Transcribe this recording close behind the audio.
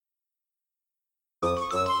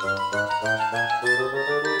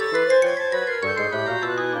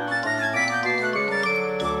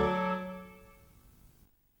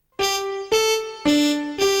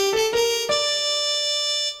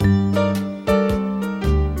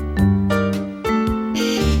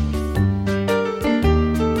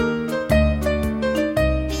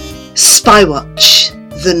Spywatch,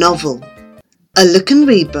 the novel, a look and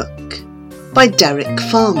read book by Derek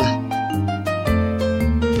Farmer.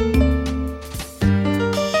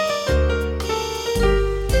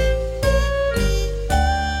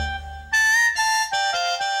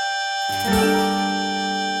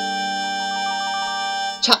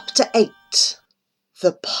 Chapter 8.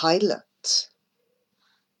 The Pilot.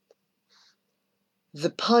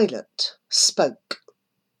 The pilot spoke.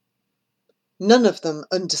 None of them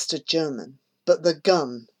understood German, but the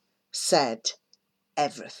gun said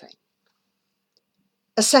everything.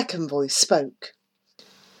 A second voice spoke.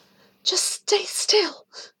 Just stay still.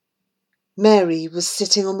 Mary was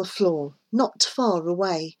sitting on the floor, not far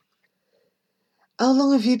away. How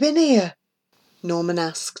long have you been here? Norman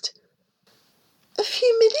asked. A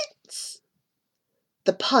few minutes.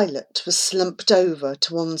 The pilot was slumped over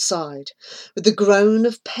to one side. With a groan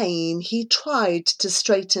of pain, he tried to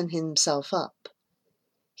straighten himself up.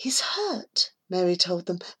 He's hurt, Mary told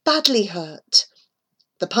them. Badly hurt.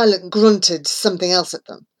 The pilot grunted something else at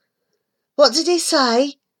them. What did he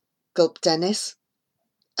say? Gulped Dennis.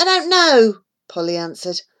 I don't know, Polly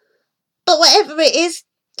answered. But whatever it is,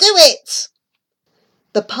 do it!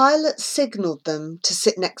 The pilot signalled them to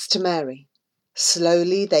sit next to Mary.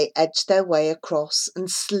 Slowly they edged their way across and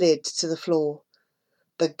slid to the floor.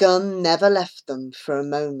 The gun never left them for a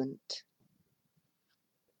moment.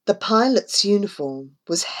 The pilot's uniform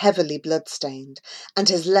was heavily blood-stained, and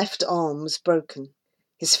his left arm was broken.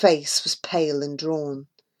 His face was pale and drawn.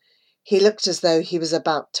 He looked as though he was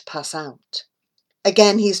about to pass out.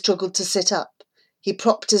 Again he struggled to sit up. He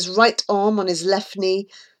propped his right arm on his left knee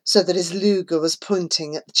so that his Luger was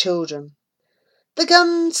pointing at the children. The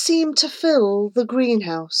gun seemed to fill the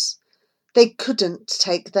greenhouse. They couldn't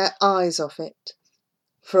take their eyes off it.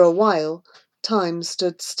 For a while, time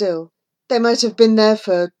stood still. They might have been there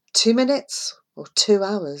for 2 minutes or 2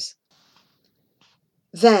 hours.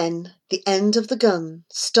 Then the end of the gun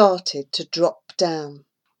started to drop down.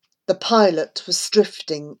 The pilot was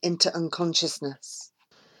drifting into unconsciousness.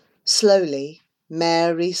 Slowly,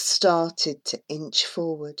 Mary started to inch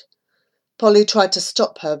forward. Polly tried to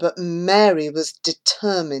stop her, but Mary was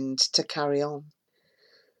determined to carry on.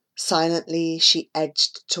 Silently, she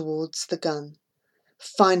edged towards the gun.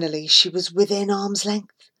 Finally, she was within arm's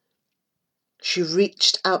length. She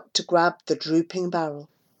reached out to grab the drooping barrel.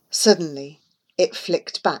 Suddenly, it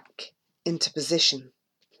flicked back into position.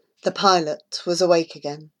 The pilot was awake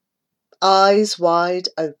again, eyes wide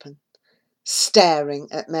open, staring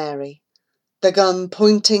at Mary, the gun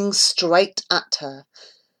pointing straight at her.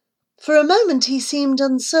 For a moment he seemed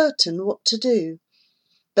uncertain what to do,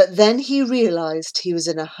 but then he realised he was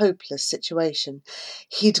in a hopeless situation.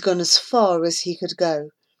 He'd gone as far as he could go.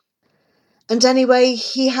 And anyway,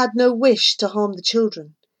 he had no wish to harm the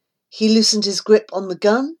children. He loosened his grip on the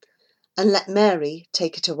gun and let Mary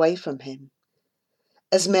take it away from him.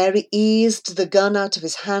 As Mary eased the gun out of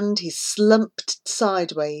his hand, he slumped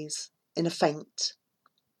sideways in a faint.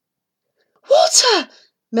 Water!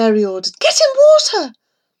 Mary ordered. Get him water!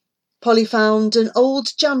 Polly found an old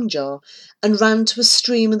jam jar and ran to a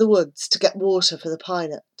stream in the woods to get water for the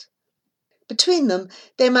pilot. Between them,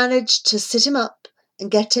 they managed to sit him up and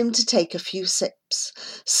get him to take a few sips.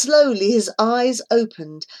 Slowly his eyes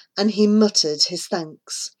opened and he muttered his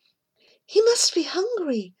thanks. He must be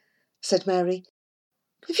hungry, said Mary.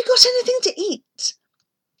 Have you got anything to eat?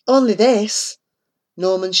 Only this.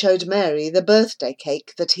 Norman showed Mary the birthday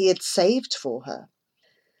cake that he had saved for her.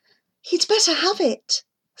 He'd better have it,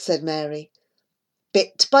 said Mary.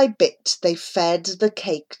 Bit by bit they fed the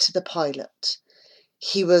cake to the pilot.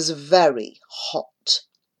 He was very hot.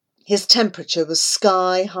 His temperature was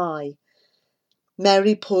sky high.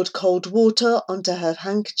 Mary poured cold water onto her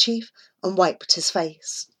handkerchief and wiped his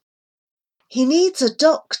face. He needs a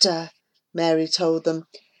doctor, Mary told them.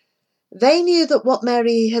 They knew that what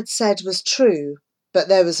Mary had said was true, but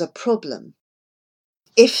there was a problem.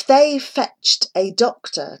 If they fetched a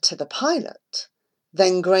doctor to the pilot,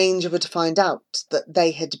 then Granger would find out that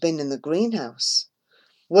they had been in the greenhouse.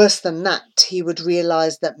 Worse than that, he would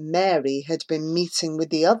realise that Mary had been meeting with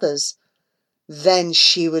the others. Then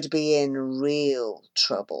she would be in real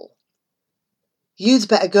trouble. You'd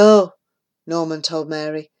better go, Norman told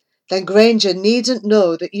Mary. Then Granger needn't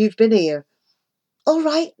know that you've been here. All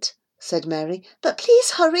right, said Mary, but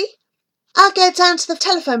please hurry. I'll go down to the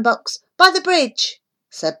telephone box by the bridge.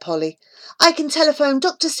 said Polly. "I can telephone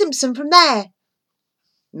Dr. Simpson from there."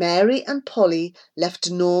 Mary and Polly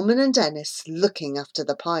left Norman and Dennis looking after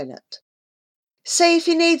the pilot. "See if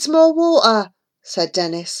he needs more water," said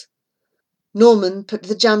Dennis. Norman put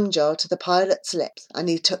the jam jar to the pilot's lips and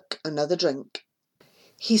he took another drink.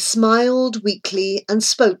 He smiled weakly and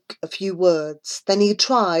spoke a few words. Then he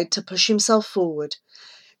tried to push himself forward.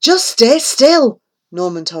 "Just stay still,"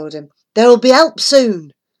 Norman told him. "There'll be help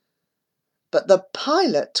soon." But the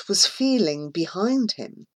pilot was feeling behind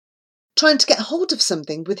him, trying to get hold of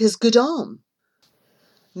something with his good arm.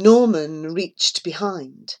 Norman reached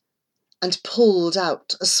behind and pulled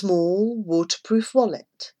out a small waterproof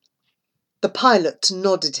wallet. The pilot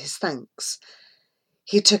nodded his thanks.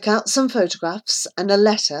 He took out some photographs and a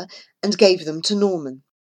letter and gave them to Norman.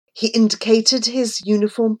 He indicated his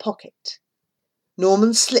uniform pocket.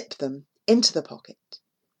 Norman slipped them into the pocket.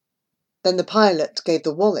 Then the pilot gave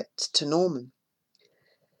the wallet to Norman.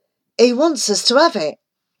 "He wants us to have it,"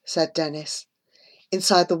 said Dennis.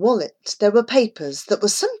 Inside the wallet there were papers that were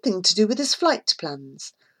something to do with his flight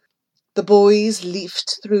plans. The boys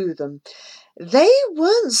leafed through them. They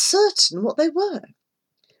weren't certain what they were.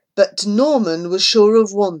 But Norman was sure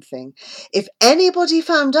of one thing. If anybody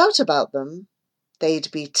found out about them,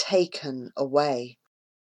 they'd be taken away.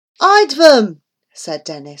 "Hide them," said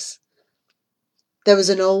Dennis. There was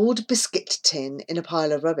an old biscuit tin in a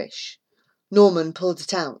pile of rubbish. Norman pulled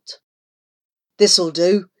it out. "This'll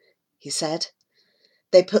do," he said.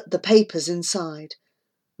 They put the papers inside,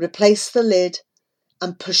 replaced the lid,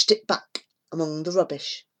 and pushed it back among the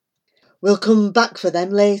rubbish. "We'll come back for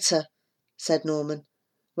them later," said Norman,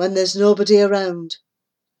 "when there's nobody around."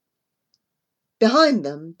 Behind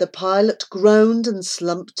them, the pilot groaned and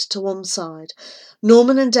slumped to one side.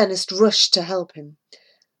 Norman and Dennis rushed to help him.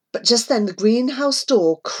 But just then the greenhouse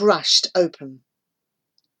door crashed open.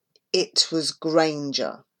 It was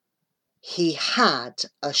Granger. He had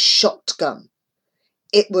a shotgun.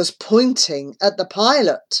 It was pointing at the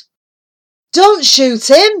pilot. "Don't shoot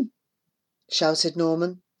him!" shouted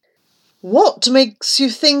Norman. "What makes you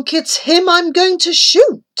think it's him I'm going to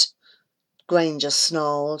shoot?" Granger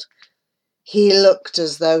snarled. He looked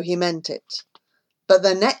as though he meant it. But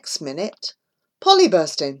the next minute, Polly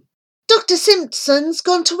burst in. "Dr. Simpson's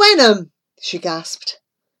gone to Wenham," she gasped.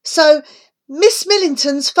 "So Miss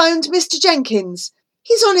Millington's phoned Mr. Jenkins.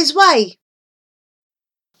 He's on his way."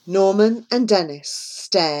 Norman and Dennis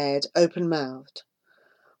stared open-mouthed.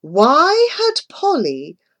 Why had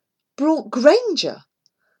Polly brought Granger,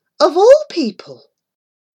 of all people?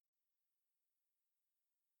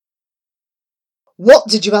 "What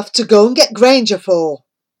did you have to go and get Granger for?"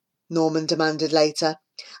 Norman demanded later.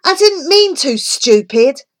 "I didn't mean to,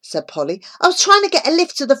 stupid," said Polly. "I was trying to get a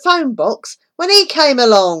lift to the phone box when he came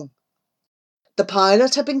along." The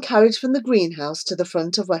pilot had been carried from the greenhouse to the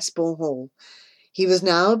front of Westbourne Hall. He was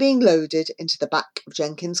now being loaded into the back of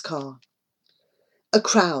Jenkins' car. A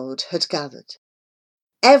crowd had gathered.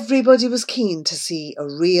 Everybody was keen to see a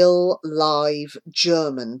real, live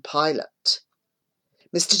German pilot.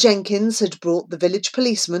 Mr. Jenkins had brought the village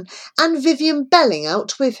policeman and Vivian Belling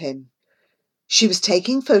out with him. She was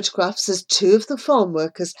taking photographs as two of the farm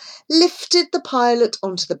workers lifted the pilot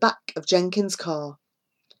onto the back of Jenkins' car.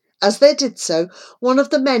 As they did so, one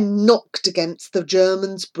of the men knocked against the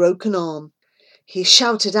German's broken arm. He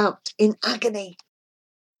shouted out in agony.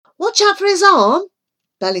 "Watch out for his arm,"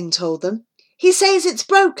 Belling told them. "He says it's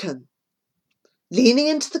broken." Leaning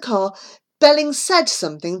into the car, Belling said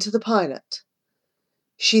something to the pilot.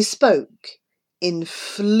 She spoke in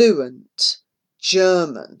fluent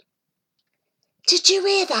German. "Did you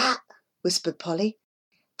hear that?" whispered Polly.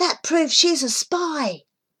 "That proves she's a spy."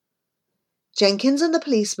 Jenkins and the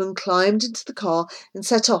policeman climbed into the car and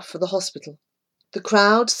set off for the hospital. The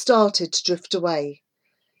crowd started to drift away.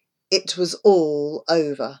 It was all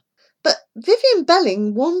over. But Vivian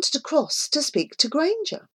Belling wanted across to speak to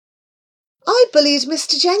Granger. "I bullied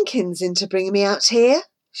Mr. Jenkins into bringing me out here,"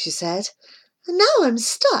 she said. "And now I'm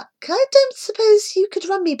stuck. I don't suppose you could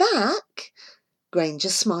run me back?" Granger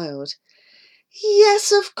smiled.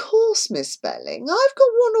 "Yes, of course, Miss Belling. I've got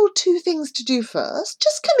one or two things to do first.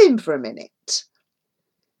 Just come in for a minute."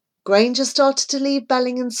 Granger started to leave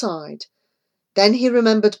Belling inside. Then he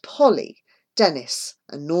remembered Polly, Dennis,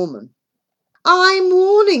 and Norman. "I'm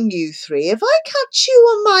warning you three, if I catch you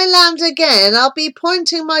on my land again, I'll be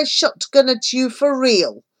pointing my shotgun at you for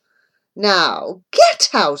real. Now,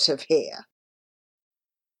 get out of here."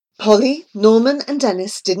 Polly, Norman, and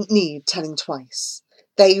Dennis didn't need telling twice.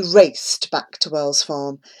 They raced back to Wells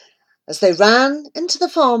Farm. As they ran into the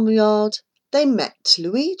farmyard, they met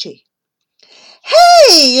Luigi.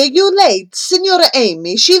 "Hey, are you late? Signora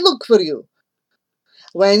Amy, she look for you."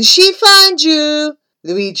 When she finds you,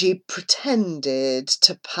 Luigi pretended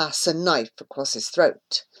to pass a knife across his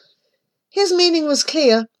throat. His meaning was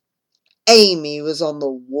clear. Amy was on the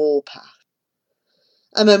warpath.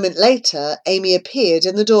 A moment later, Amy appeared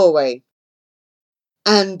in the doorway.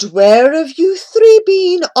 "And where have you three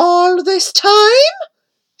been all this time?"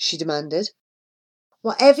 she demanded.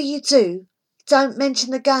 "Whatever you do, don't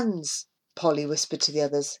mention the guns," Polly whispered to the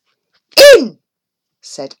others. "In!"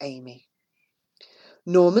 said Amy.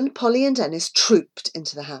 Norman, Polly and Dennis trooped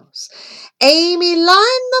into the house. Amy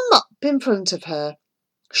lined them up in front of her.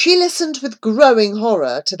 She listened with growing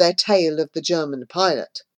horror to their tale of the German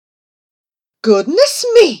pilot. "Goodness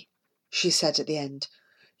me," she said at the end.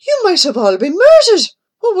 "You might have all been murdered.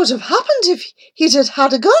 What would have happened if he'd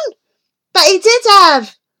had a gun?" "But he did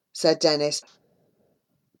have," said Dennis.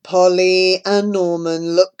 Polly and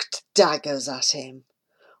Norman looked daggers at him.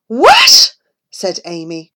 "What?" said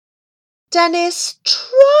Amy. Dennis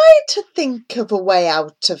tried to think of a way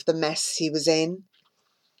out of the mess he was in.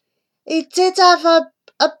 "He did have a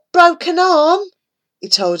broken arm," he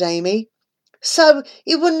told Amy. "So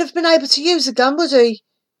he wouldn't have been able to use a gun, would he?"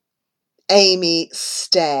 Amy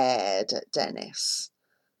stared at Dennis.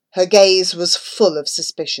 Her gaze was full of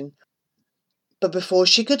suspicion. But before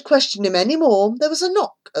she could question him any more, there was a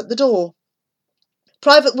knock at the door.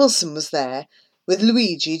 Private Wilson was there, with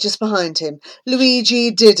Luigi just behind him.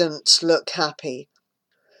 Luigi didn't look happy.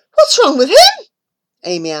 "What's wrong with him?"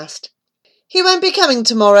 Amy asked. "He won't be coming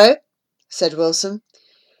tomorrow," said Wilson.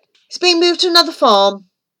 "He's been moved to another farm."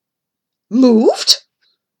 "Moved?"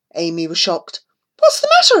 Amy was shocked. "What's the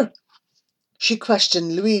matter?" She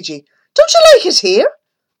questioned Luigi. "Don't you like it here?"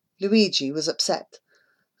 Luigi was upset.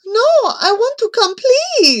 "No, I want to come,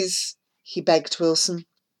 please," he begged Wilson.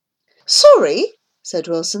 "Sorry," said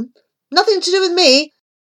Wilson. "Nothing to do with me."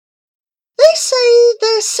 "They say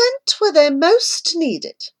they're sent where they're most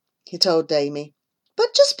needed," he told Amy.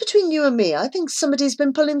 "But just between you and me, I think somebody's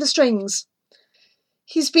been pulling the strings.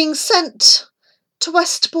 He's being sent to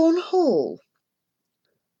Westbourne Hall."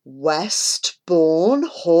 Westbourne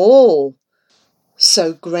Hall!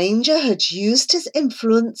 So Granger had used his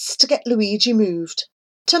influence to get Luigi moved,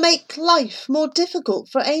 to make life more difficult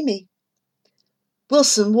for Amy.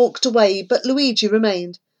 Wilson walked away, but Luigi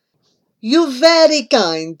remained. "You're very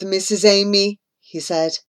kind, Mrs. Amy," he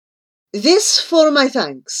said. "This for my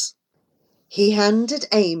thanks." He handed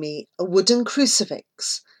Amy a wooden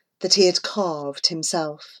crucifix that he had carved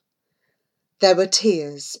himself. There were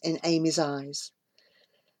tears in Amy's eyes.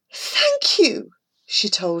 "Thank you," she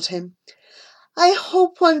told him. "I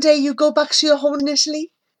hope one day you go back to your home in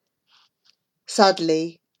Italy."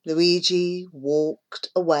 Sadly, Luigi walked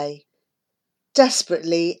away.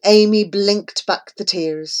 Desperately, Amy blinked back the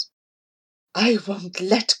tears. "I won't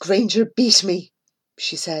let Granger beat me,"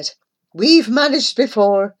 she said. "We've managed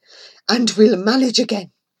before, and we'll manage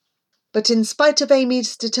again." But in spite of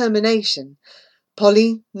Amy's determination,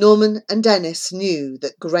 Polly, Norman and Dennis knew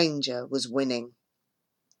that Granger was winning.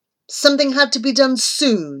 Something had to be done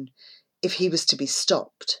soon if he was to be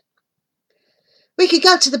stopped. "We could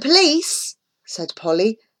go to the police," said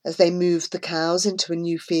Polly, as they moved the cows into a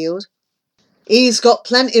new field. "He's got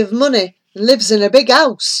plenty of money and lives in a big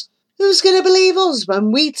house. Who's going to believe us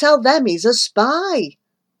when we tell them he's a spy?"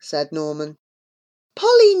 said Norman.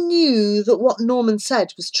 Polly knew that what Norman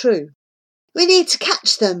said was true. "We need to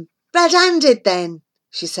catch them, red-handed then,"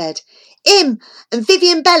 she said. "Him and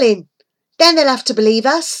Vivian Belling. Then they'll have to believe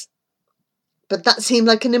us." But that seemed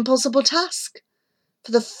like an impossible task.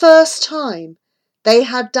 For the first time, they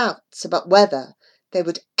had doubts about whether they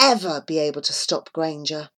would ever be able to stop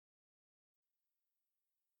Granger.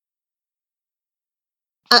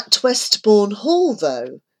 At Westbourne Hall,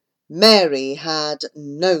 though, Mary had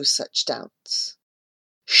no such doubts.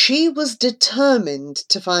 She was determined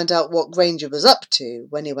to find out what Granger was up to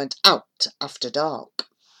when he went out after dark.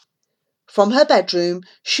 From her bedroom,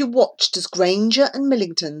 she watched as Granger and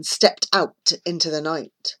Millington stepped out into the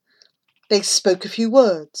night. They spoke a few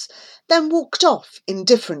words, then walked off in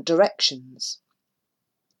different directions.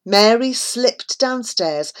 Mary slipped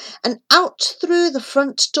downstairs and out through the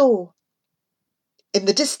front door. In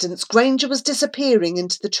the distance, Granger was disappearing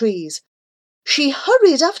into the trees. She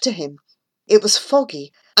hurried after him. It was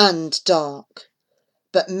foggy and dark,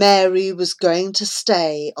 but Mary was going to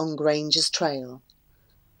stay on Granger's trail,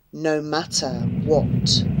 no matter what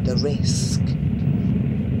the risk.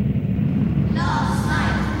 Last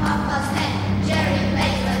night, 10:30, Jerry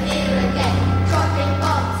Baker here again, dropping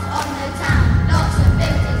bombs on the town. Lots of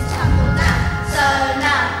victims tumbled down. So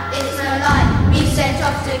now it's no lie, we set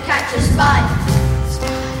off to catch a spy.